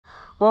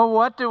Well,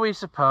 what do we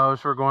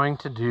suppose we're going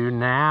to do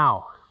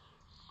now?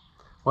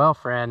 Well,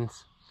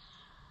 friends,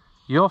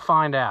 you'll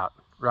find out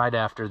right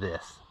after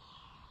this.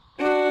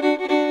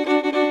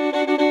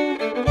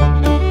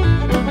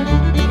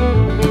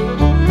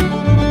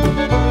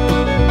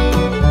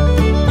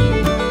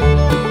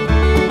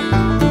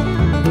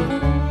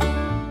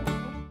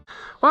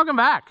 Welcome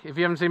back. If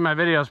you haven't seen my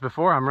videos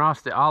before, I'm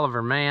Ross the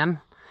Oliver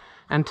Man,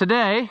 and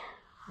today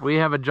we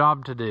have a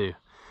job to do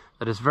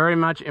that is very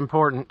much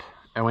important,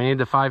 and we need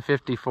the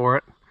 550 for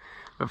it.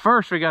 But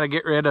first we got to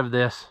get rid of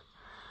this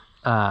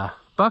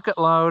bucket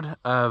load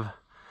of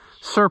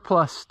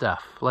surplus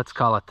stuff, let's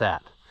call it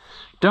that.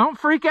 Don't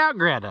freak out,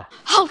 Greta.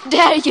 How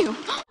dare you!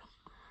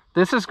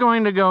 This is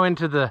going to go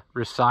into the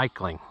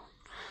recycling.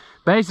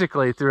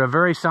 Basically, through a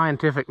very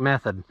scientific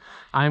method,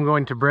 I'm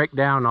going to break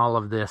down all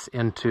of this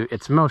into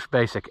its most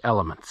basic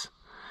elements.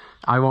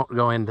 I won't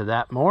go into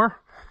that more,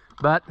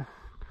 but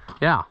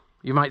yeah,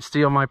 you might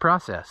steal my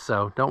process,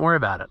 so don't worry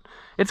about it.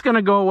 It's going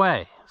to go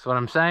away, that's what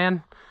I'm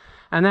saying.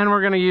 And then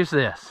we're going to use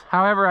this.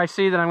 However, I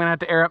see that I'm going to have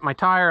to air up my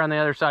tire on the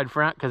other side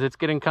front because it's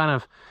getting kind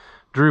of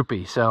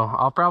droopy. So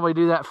I'll probably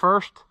do that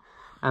first,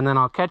 and then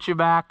I'll catch you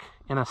back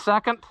in a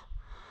second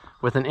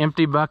with an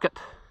empty bucket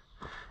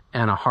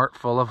and a heart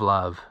full of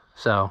love.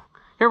 So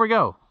here we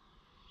go.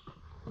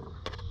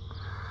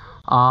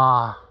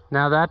 Now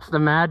that's the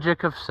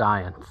magic of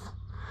science.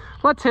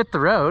 Let's hit the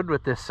road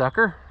with this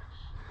sucker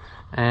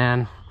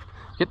and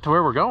get to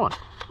where we're going.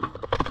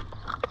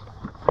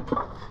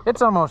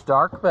 It's almost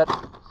dark, but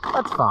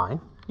that's fine,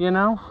 you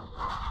know?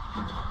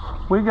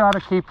 We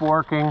gotta keep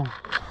working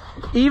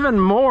even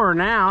more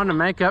now to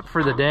make up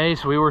for the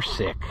days we were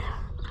sick,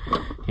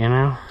 you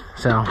know?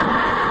 So,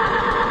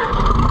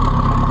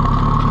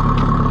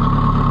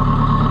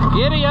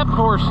 giddy up,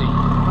 horsey.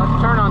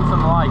 Let's turn on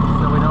some lights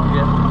so we don't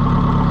get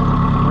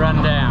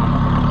run down.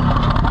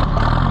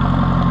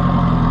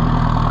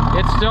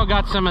 It's still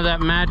got some of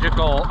that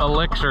magical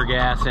elixir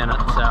gas in it,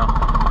 so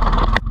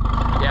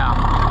yeah.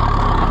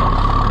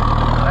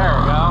 There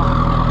we go.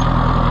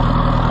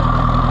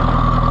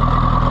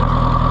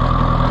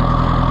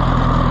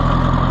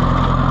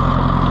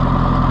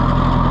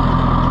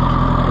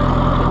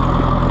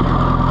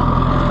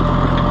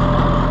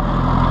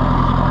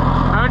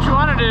 Now what you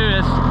want to do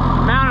is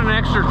mount an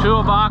extra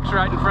toolbox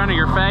right in front of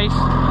your face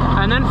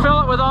and then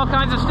fill it with all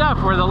kinds of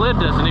stuff where the lid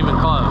doesn't even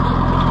close.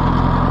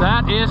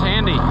 That is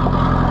handy.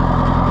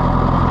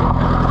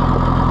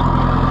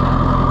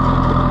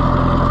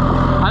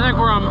 I think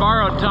we're on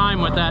borrowed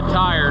time with that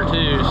tire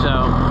too,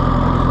 so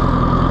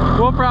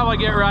we'll probably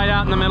get right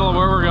out in the middle of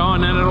where we're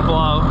going and it'll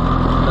blow.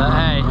 But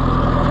hey,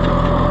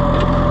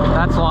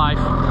 that's life.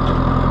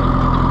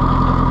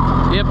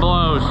 It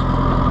blows.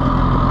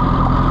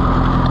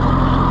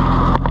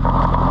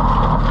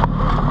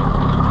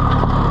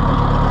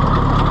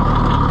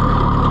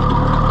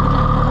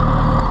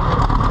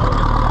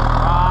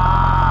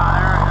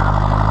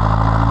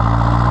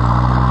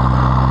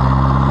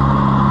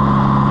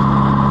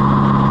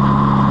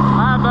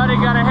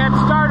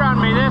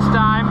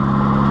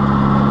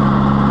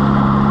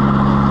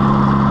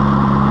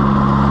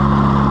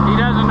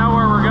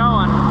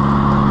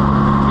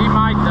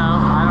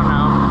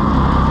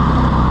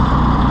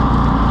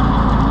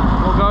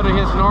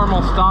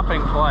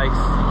 Stopping place.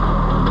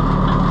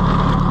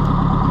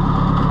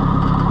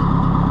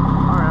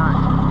 All right.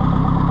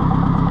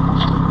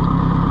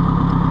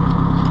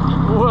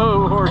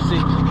 Whoa, horsey.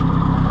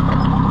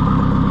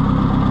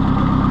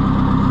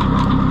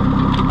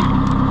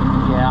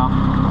 Yeah.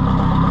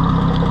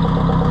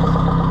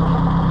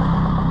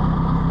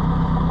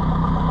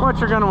 What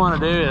you're going to want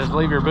to do is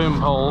leave your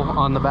boom pole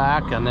on the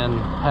back and then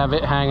have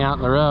it hang out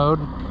in the road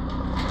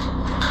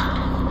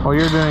while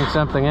you're doing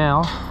something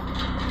else.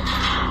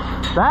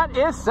 That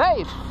is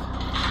safe.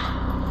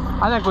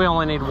 I think we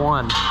only need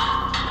one.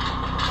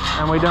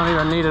 And we don't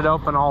even need it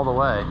open all the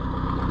way.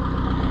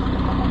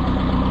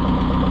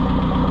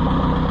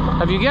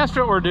 Have you guessed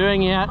what we're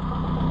doing yet?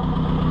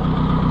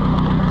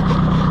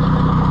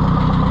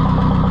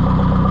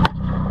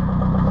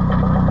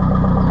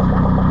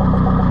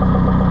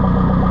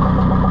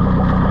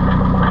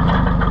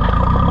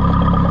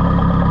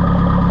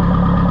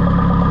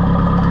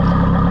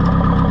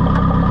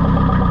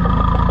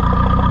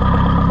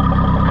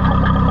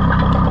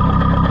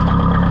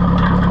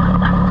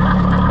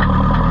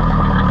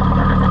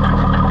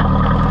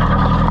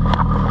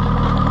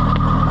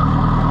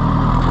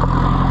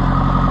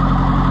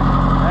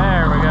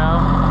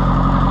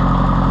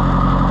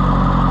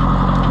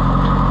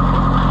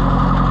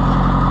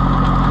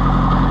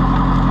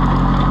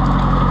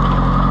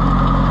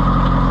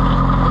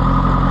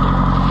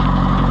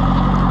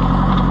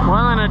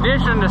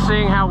 To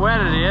seeing how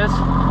wet it is,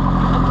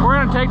 we're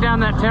going to take down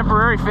that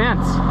temporary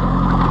fence.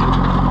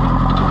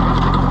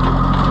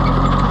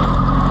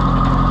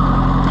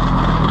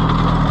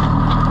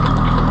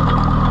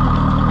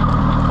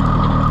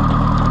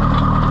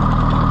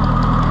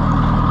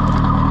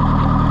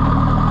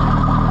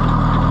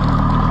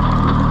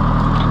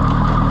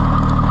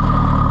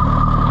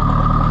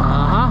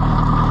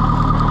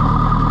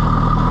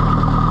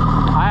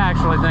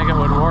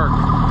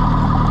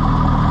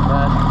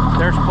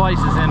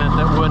 places in it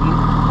that wouldn't.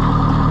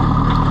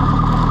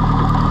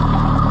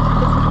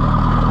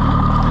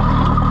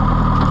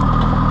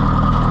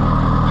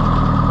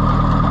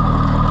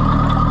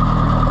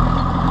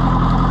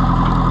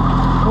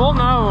 We'll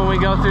know when we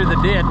go through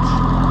the ditch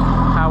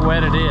how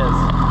wet it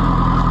is.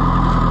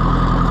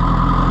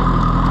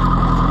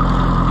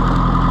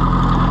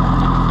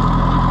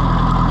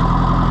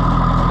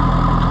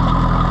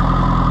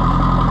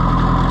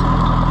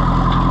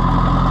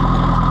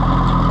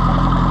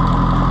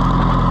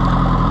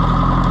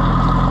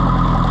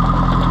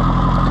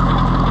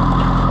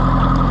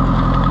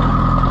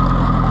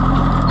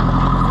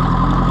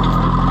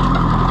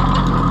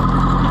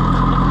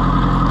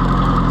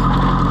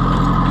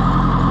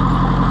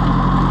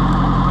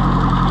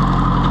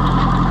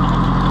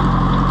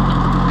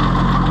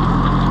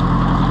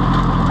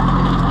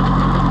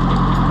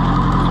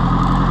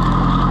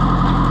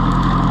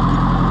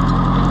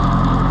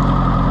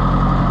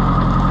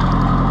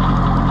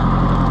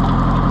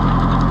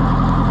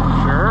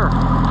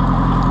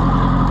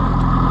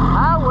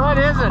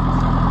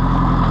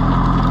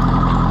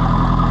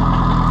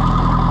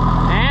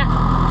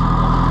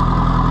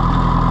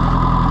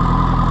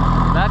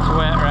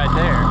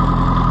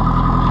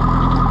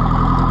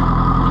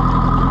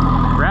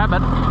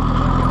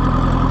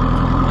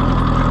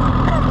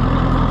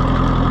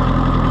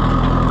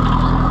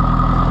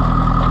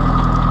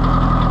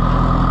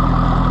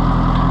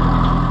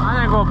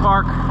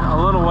 Park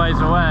a little ways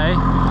away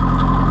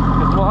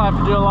because we'll have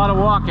to do a lot of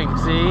walking,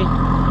 see?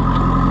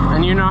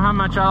 And you know how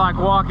much I like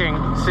walking,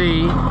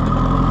 see?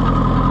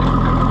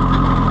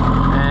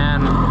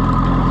 And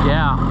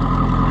yeah,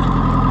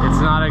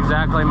 it's not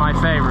exactly my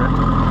favorite.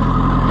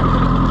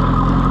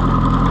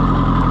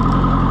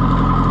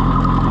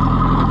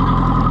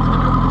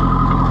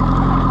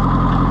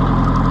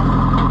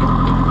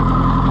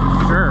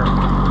 Sure.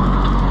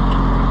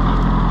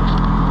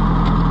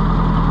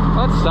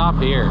 Let's stop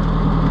here.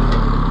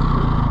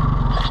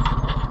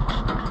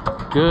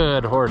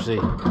 Good horsey.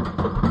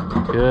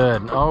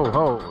 Good.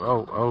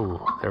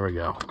 Oh, there we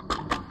go.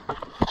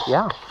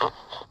 Yeah.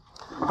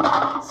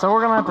 So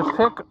we're gonna have to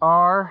pick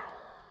our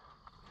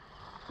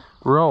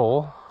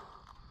roll.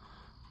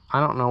 I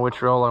don't know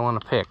which roll I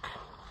want to pick.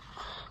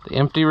 The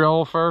empty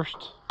roll first.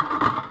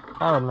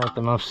 That would make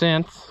the most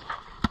sense.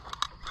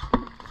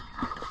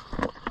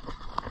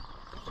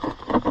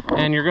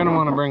 And you're gonna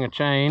want to bring a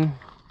chain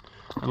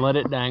and let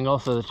it dangle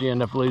so that you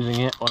end up losing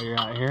it while you're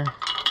out here.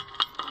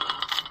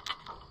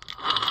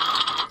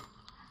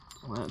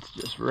 Let's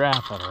just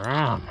wrap it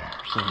around there,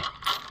 see.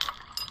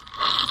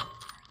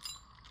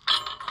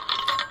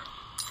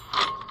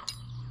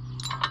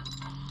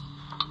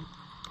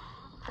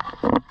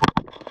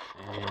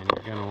 And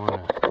you're gonna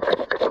wanna,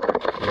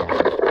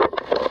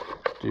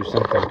 do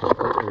something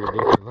completely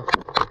ridiculous.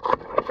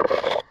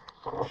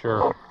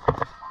 Sure.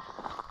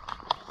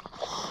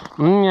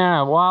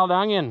 Yeah, wild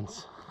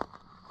onions.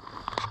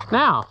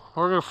 Now,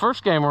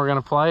 first game we're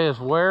gonna play is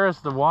Where is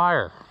the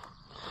Wire?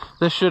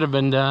 This should have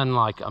been done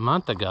like a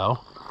month ago,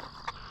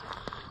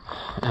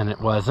 and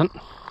it wasn't.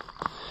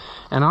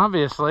 And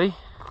obviously,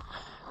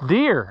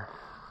 deer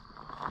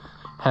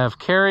have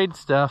carried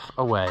stuff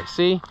away.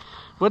 See,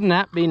 wouldn't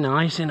that be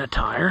nice in a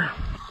tire?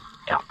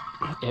 Yeah,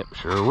 it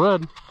sure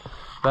would.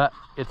 But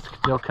it's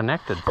still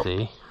connected,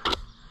 see?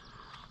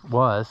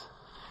 Was.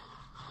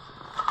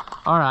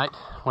 All right,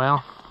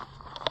 well,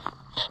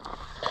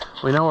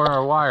 we know where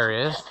our wire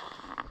is.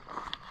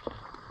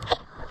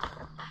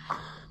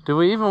 Do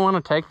we even want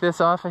to take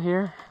this off of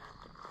here?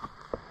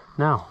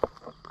 No.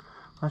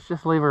 Let's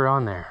just leave her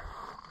on there.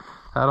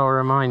 That'll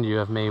remind you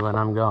of me when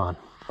I'm gone.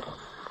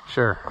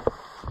 Sure.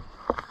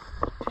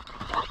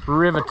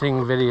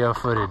 Riveting video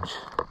footage.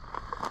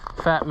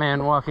 Fat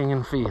man walking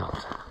in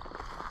field.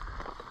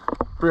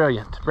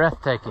 Brilliant.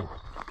 Breathtaking.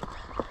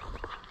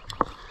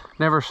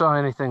 Never saw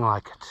anything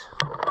like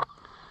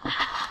it.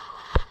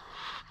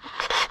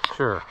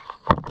 Sure.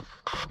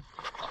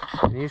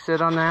 Can you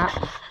sit on that?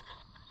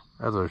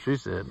 That's what she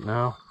said.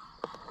 No.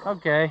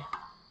 Okay.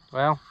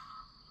 Well.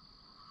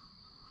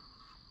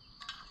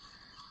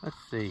 Let's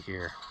see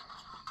here.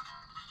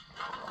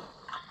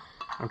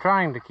 I'm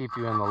trying to keep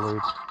you in the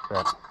loop,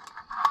 but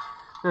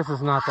this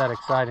is not that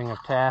exciting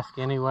of task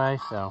anyway,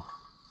 so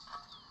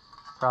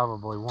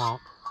probably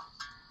won't.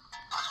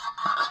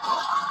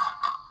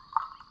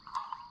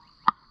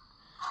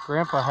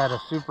 Grandpa had a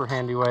super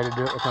handy way to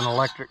do it with an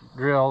electric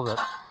drill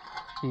that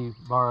he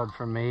borrowed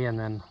from me, and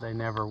then they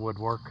never would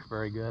work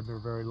very good or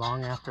very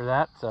long after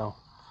that. So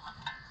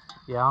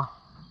yeah,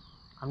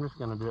 I'm just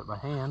gonna do it by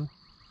hand,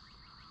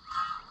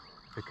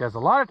 because a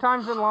lot of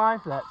times in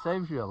life that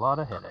saves you a lot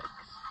of headaches.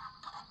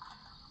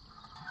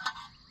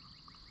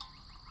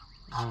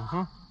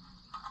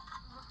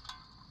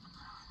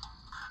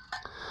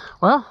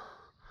 Well,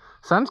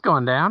 sun's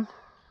going down,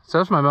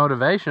 so it's my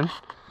motivation,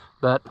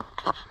 but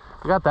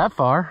I got that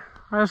far.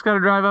 I just got to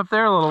drive up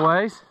there a little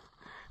ways,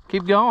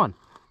 keep going.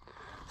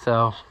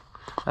 So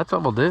that's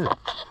what we'll do.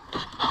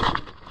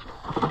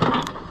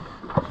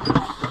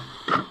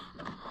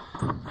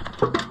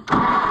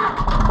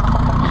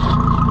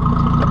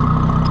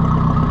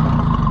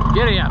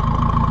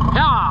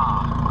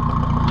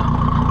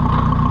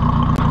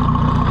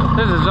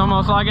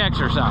 almost like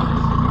exercise.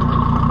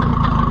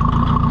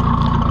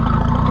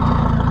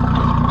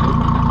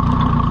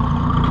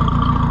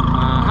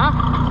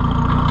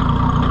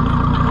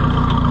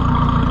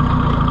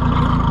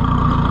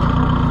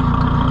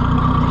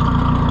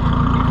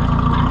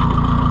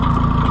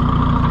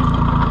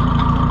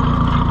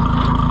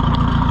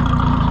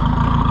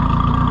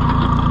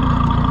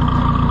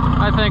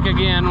 I think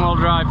again we'll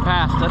drive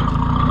past it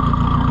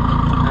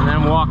and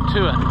then walk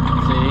to it,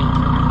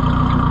 see?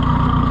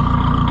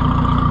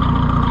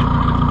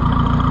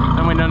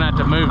 Then we don't have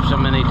to move so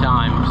many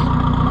times.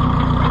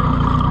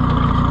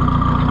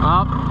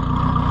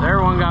 Oh,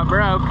 there one got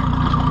broke.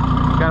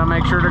 Gotta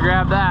make sure to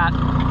grab that.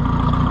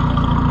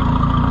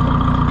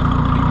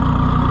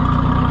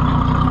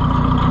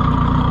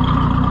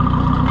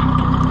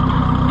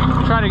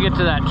 Try to get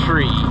to that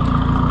tree.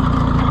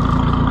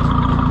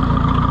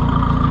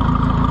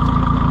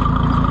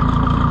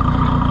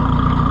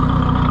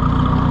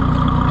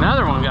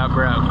 Another one got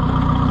broke.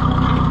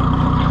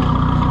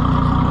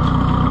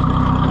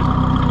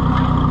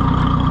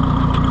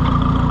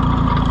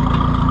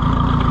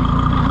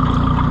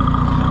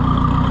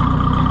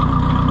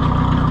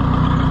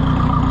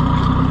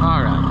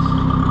 All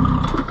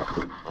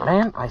right.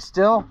 Man,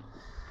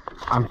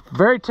 I'm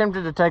very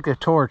tempted to take a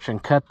torch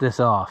and cut this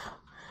off.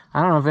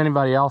 I don't know if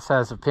anybody else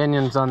has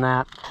opinions on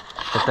that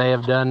they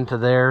have done to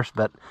theirs,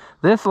 but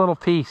this little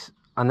piece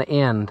on the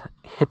end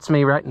hits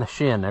me right in the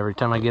shin every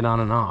time I get on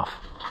and off.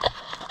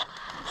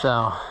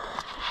 So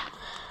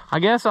I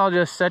guess I'll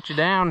just set you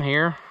down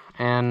here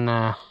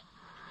and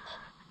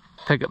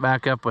pick it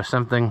back up with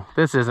something.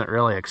 This isn't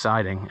really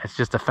exciting. It's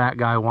just a fat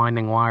guy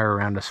winding wire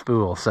around a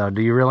spool. So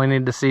do you really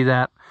need to see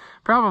that?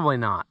 Probably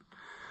not.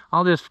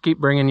 I'll just keep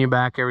bringing you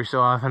back every so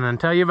often and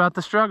tell you about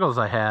the struggles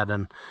I had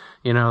and,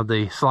 you know,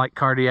 the slight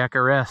cardiac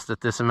arrest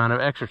that this amount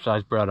of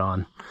exercise brought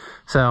on.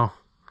 So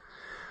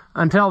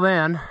until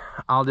then,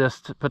 I'll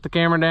just put the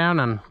camera down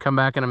and come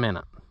back in a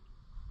minute.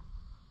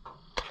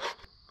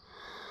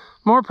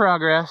 More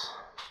progress,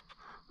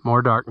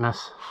 more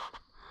darkness,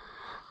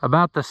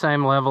 about the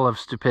same level of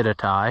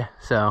stupidity,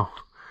 so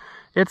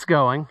it's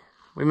going.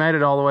 We made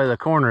it all the way to the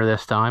corner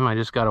this time. I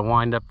just got to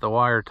wind up the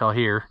wire till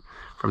here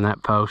from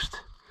that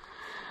post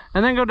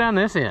and then go down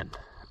this end.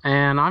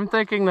 And I'm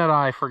thinking that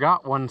I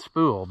forgot one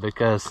spool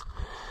because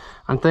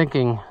I'm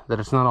thinking that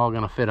it's not all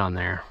going to fit on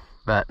there,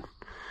 but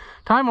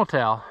time will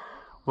tell.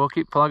 We'll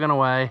keep plugging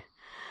away.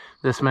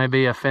 This may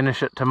be a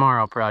finish it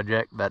tomorrow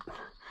project, but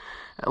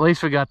at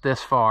least we got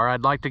this far.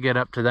 I'd like to get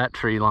up to that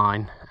tree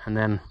line, and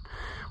then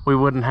we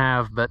wouldn't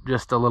have but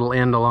just a little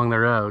end along the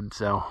road.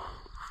 So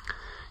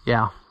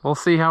yeah, we'll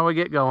see how we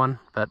get going,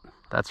 but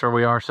that's where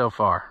we are so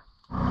far.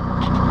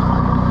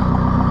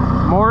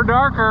 More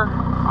darker.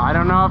 I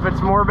don't know if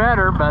it's more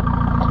better, but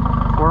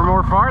we're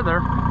more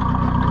farther.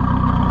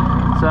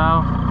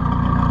 So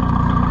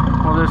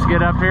we'll just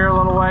get up here a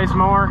little ways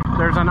more.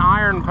 There's an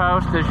iron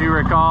post, as you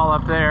recall,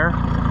 up there,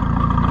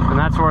 and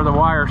that's where the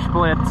wire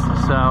splits.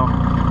 So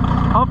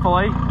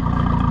hopefully,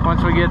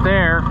 once we get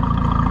there,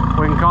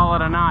 we can call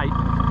it a night.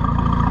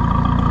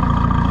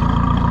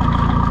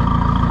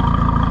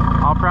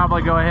 I'll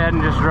probably go ahead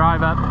and just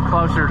drive up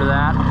closer to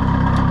that.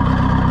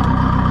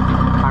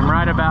 I'm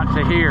right about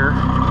to here,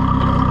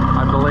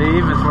 I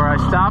believe, is where I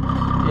stopped.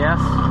 Yes.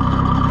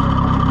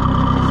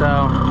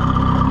 So,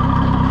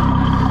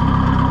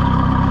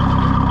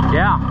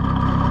 yeah,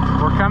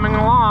 we're coming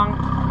along.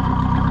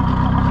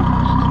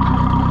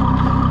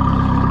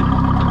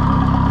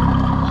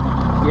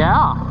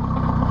 Yeah,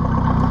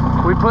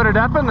 we put it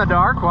up in the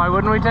dark. Why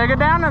wouldn't we take it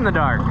down in the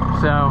dark?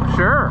 So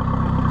sure,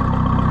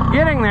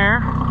 getting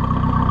there.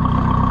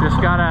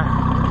 Just gotta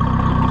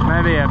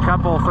maybe a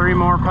couple, 3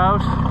 more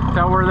posts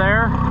till we're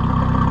there.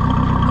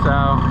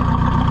 So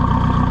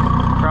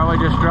probably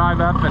just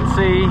drive up and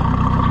see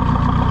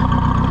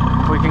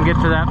if we can get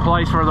to that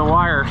place where the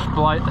wire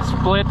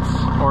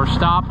splits or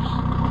stops,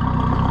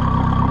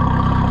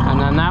 and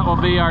then that will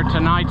be our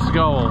tonight's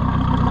goal.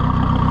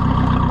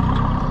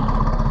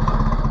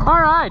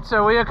 Alright,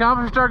 so we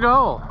accomplished our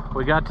goal.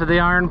 We got to the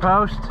iron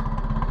post.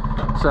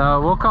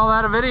 So we'll call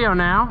that a video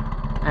now,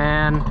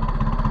 and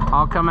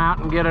I'll come out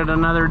and get it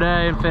another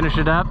day and finish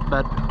it up,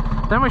 but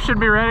then we should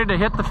be ready to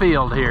hit the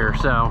field here.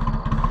 So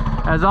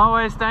as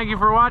always, thank you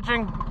for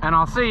watching, and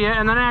I'll see you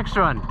in the next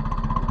one.